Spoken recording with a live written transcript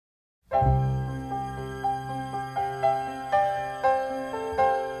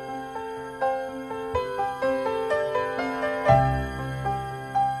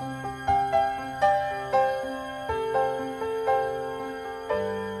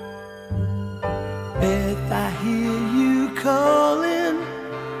Beth, I hear you calling,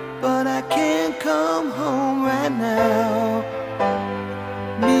 but I can't come home right now.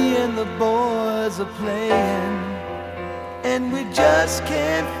 Me and the boys are playing, and we just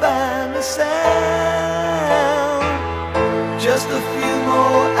can't find the sound. Just a few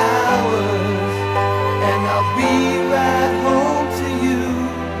more hours, and I'll be right home to you.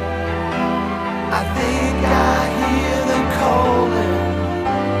 I think I hear them calling.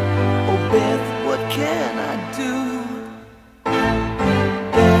 Oh, Beth, what can I do?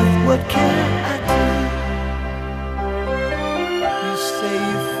 Beth, what can I do? You say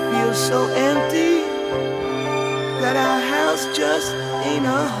you feel so empty, that our house just ain't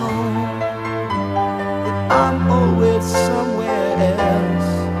a home, that I'm always somewhere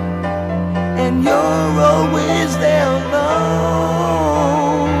else, and you're always there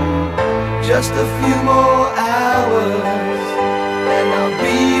alone. Just a few more hours, and I'll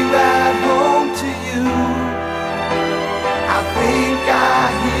be right home to you. I think I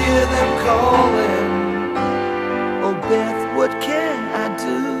hear them calling. Oh, Beth, what can I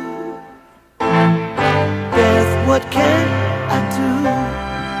do? Beth, what can I do?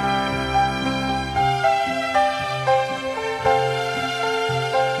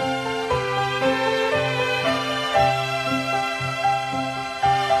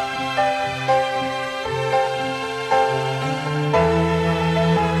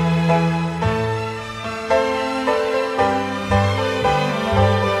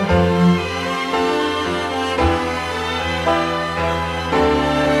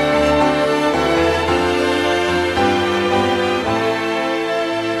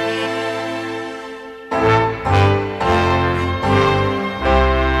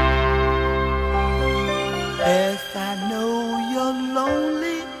 Beth, I know you're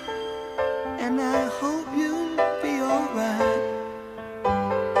lonely, and I hope you'll be alright,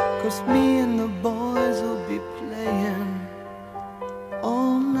 'cause me